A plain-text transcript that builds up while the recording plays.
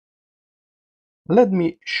Let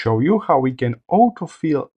me show you how we can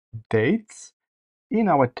autofill dates in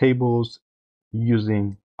our tables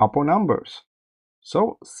using Apo numbers.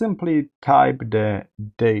 So simply type the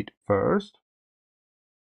date first.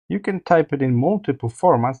 You can type it in multiple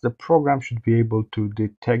formats. The program should be able to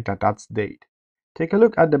detect that that's date. Take a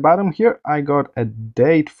look at the bottom here. I got a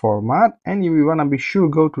date format, and you want to be sure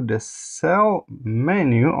go to the cell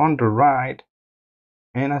menu on the right.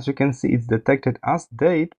 And as you can see, it's detected as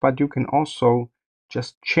date, but you can also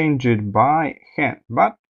just change it by hand.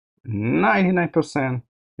 But 99%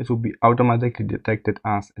 it will be automatically detected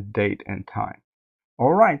as a date and time.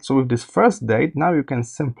 All right, so with this first date, now you can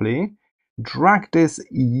simply drag this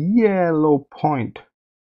yellow point,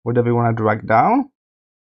 whatever you want to drag down,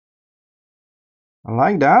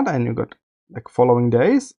 like that, and you got like following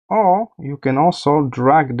days. Or you can also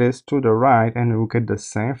drag this to the right and you get the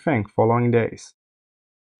same thing, following days.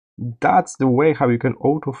 That's the way how you can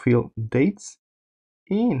autofill dates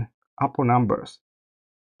in Apo numbers.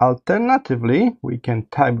 Alternatively, we can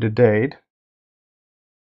type the date,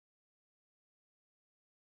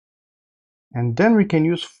 and then we can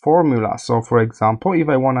use formula. So for example, if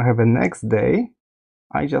I want to have a next day,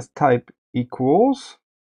 I just type equals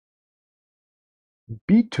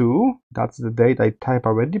B2, that's the date I type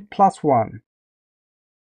already, plus 1,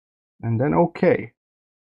 and then OK.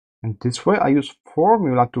 And this way I use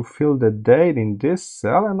formula to fill the date in this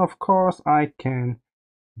cell, and of course I can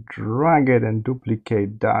drag it and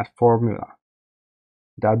duplicate that formula.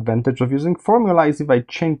 The advantage of using formula is if I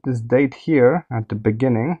change this date here at the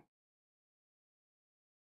beginning,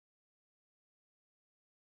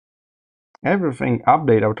 everything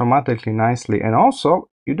updates automatically nicely. And also,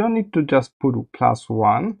 you don't need to just put plus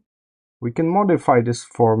 1. We can modify this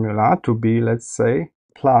formula to be, let's say,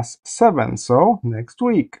 plus 7. So next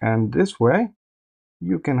week. And this way,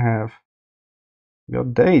 you can have your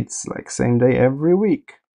dates like same day every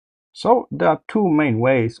week. So there are two main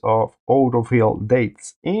ways of autofill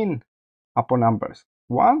dates in Apo numbers.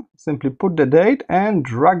 One, simply put the date and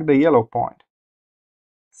drag the yellow point.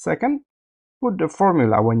 Second, put the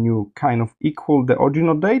formula when you kind of equal the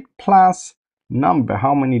original date plus number,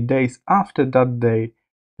 how many days after that day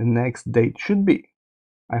the next date should be.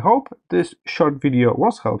 I hope this short video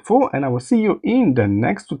was helpful, and I will see you in the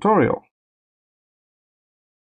next tutorial.